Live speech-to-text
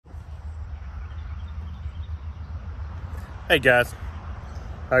Hey guys,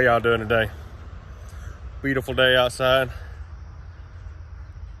 how y'all doing today? Beautiful day outside.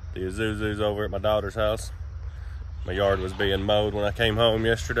 The Isuzu's over at my daughter's house. My yard was being mowed when I came home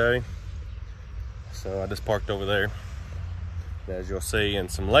yesterday, so I just parked over there. As you'll see in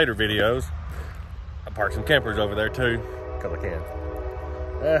some later videos, I parked some campers over there too, because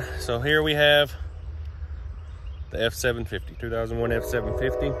I can. So here we have the F750, 2001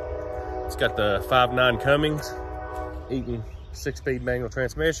 F750. It's got the 5.9 Cummins, Eaton 6-speed manual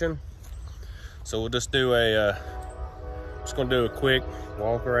transmission. So we'll just do just gonna do a quick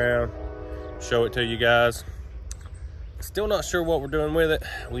walk around, show it to you guys. Still not sure what we're doing with it.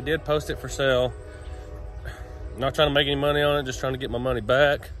 We did post it for sale. Not trying to make any money on it, just trying to get my money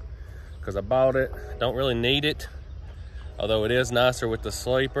back because I bought it. Don't really need it, although it is nicer with the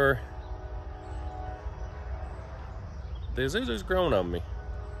sleeper. The Isuzu's grown on me.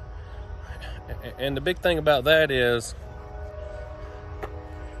 And the big thing about that is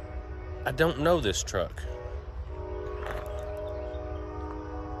I don't know this truck.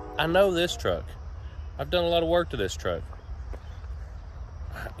 I know this truck. I've done a lot of work to this truck.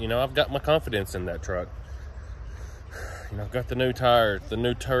 You know, I've got my confidence in that truck. You know, I've got the new tires, the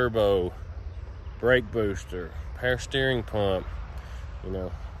new turbo, brake booster, power steering pump. You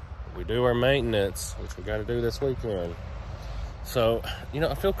know, we do our maintenance, which we got to do this weekend. So, you know,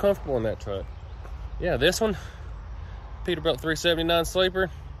 I feel comfortable in that truck. Yeah, this one, Peterbilt 379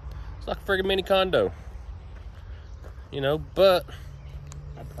 sleeper, it's like a friggin' mini condo. You know, but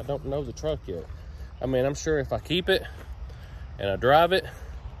I don't know the truck yet. I mean, I'm sure if I keep it and I drive it,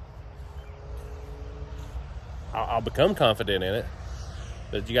 I'll become confident in it,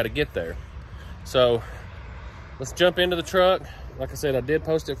 but you got to get there. So let's jump into the truck. Like I said, I did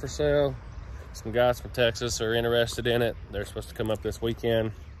post it for sale. Some guys from Texas are interested in it. They're supposed to come up this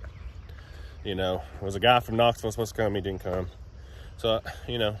weekend. You know, there was a guy from Knoxville supposed to come, he didn't come. So,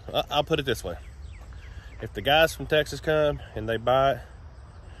 you know, I'll put it this way. If the guys from Texas come and they buy it,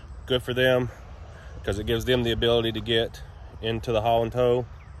 good for them, because it gives them the ability to get into the haul and tow.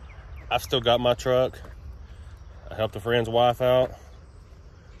 I've still got my truck. I helped a friend's wife out,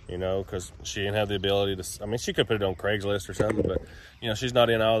 you know, because she didn't have the ability to, I mean, she could put it on Craigslist or something, but, you know, she's not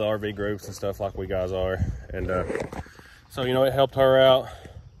in all the RV groups and stuff like we guys are. And so, you know, it helped her out.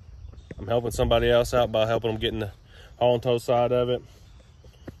 I'm helping somebody else out by helping them get in the haul and tow side of it.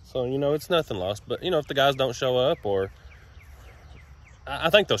 So, you know, it's nothing lost. But, you know, if the guys don't show up, or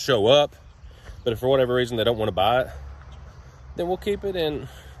I think they'll show up, but if for whatever reason they don't want to buy it, then we'll keep it, and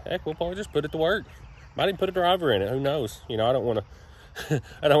heck, we'll probably just put it to work. Might even put a driver in it, who knows? You know, I don't want to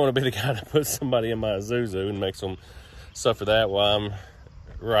I don't want to be the guy that puts somebody in my Isuzu and makes them suffer that while I'm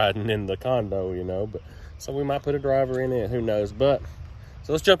riding in the condo, you know. But so we might put a driver in it, who knows? But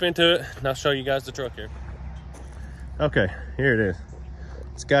so let's jump into it and I'll show you guys the truck here. Okay, here it is.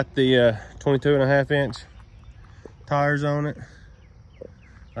 It's got the 22.5-inch tires on it.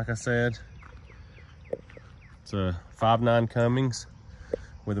 Like I said, it's a 5.9 Cummins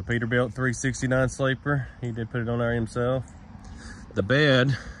with a Peterbilt 369 sleeper. He did put it on there himself. The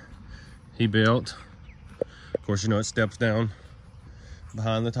bed he built. Of course, you know, it steps down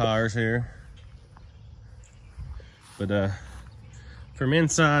behind the tires here. But from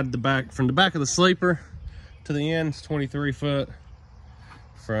inside the back, from the back of the sleeper to the end, it's 23 foot.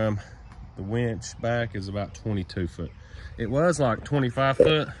 From the winch back is about 22 foot. It was like 25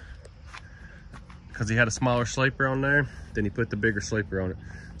 foot because he had a smaller sleeper on there. Then he put the bigger sleeper on it.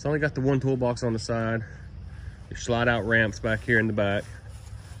 It's only got the one toolbox on the side. Your slide out ramps back here in the back.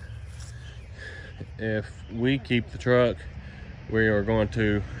 If we keep the truck, we are going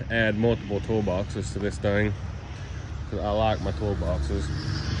to add multiple toolboxes to this thing, because I like my toolboxes.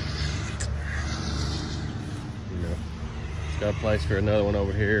 You know, it's got a place for another one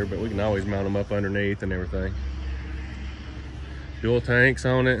over here, but we can always mount them up underneath and everything. Dual tanks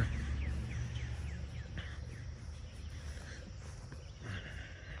on it.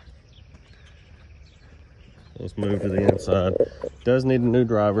 Let's move to the inside. Does need a new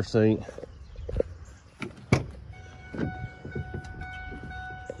driver's seat.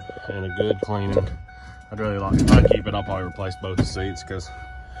 And a good cleaning. I'd really like, if I keep it, I'll probably replace both the seats, because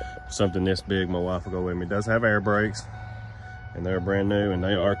something this big, my wife will go with me. It does have air brakes, and they're brand new, and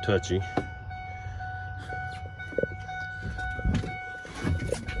they are touchy.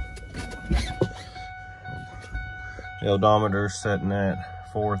 The odometer's setting at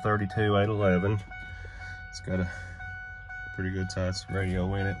 432/811. It's got a pretty good size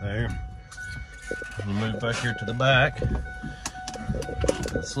radio in it there. We'll move back here to the back.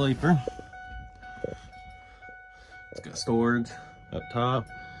 The sleeper. It's got storage up top.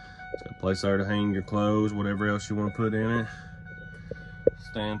 It's got a place there to hang your clothes, whatever else you want to put in it.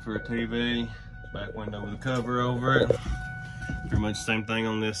 Stand for a TV, back window with a cover over it. Pretty much the same thing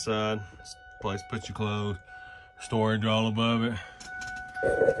on this side. Place to put your clothes, storage all above it.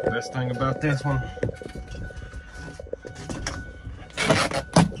 Best thing about this one,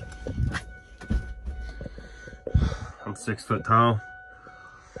 I'm 6 foot tall.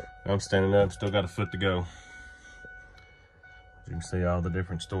 I'm standing up, still got a foot to go. You can see all the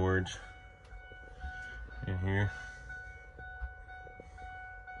different storage in here.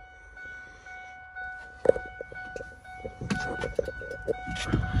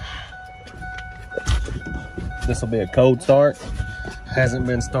 This will be a cold start. Hasn't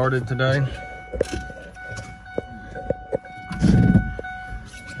been started today.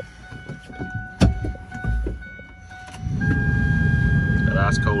 Got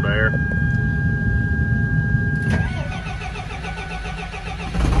ice cold air.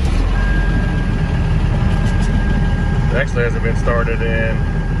 It actually hasn't been started in,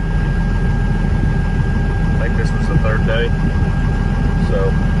 I think this was the 3rd day. So,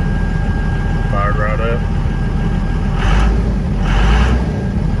 fired right up.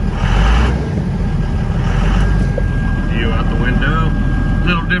 View out the window. A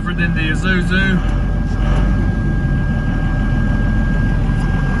little different than the Isuzu.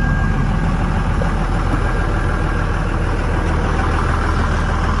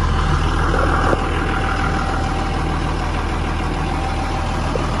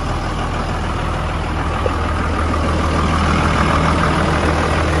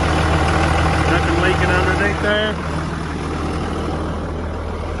 There.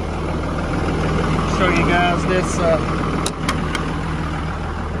 Show you guys this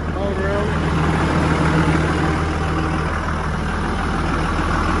motor on it.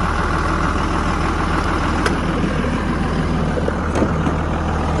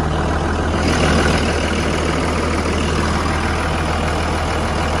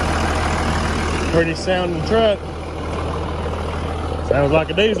 Pretty sounding truck. Sounds like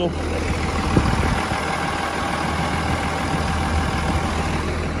a diesel.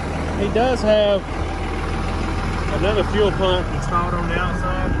 He does have another fuel pump installed on the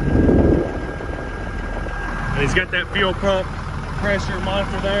outside. And he's got that fuel pump pressure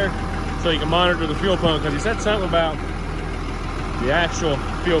monitor there, so you can monitor the fuel pump, because he said something about the actual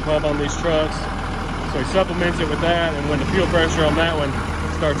fuel pump on these trucks. So he supplements it with that, and when the fuel pressure on that one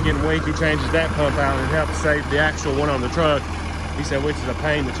starts getting weak, he changes that pump out, and it helps save the actual one on the truck. He said, which is a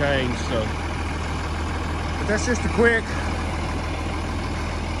pain to change. So, but that's just a quick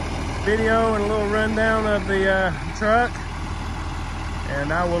video and a little rundown of the truck,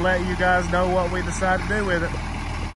 and I will let you guys know what we decide to do with it.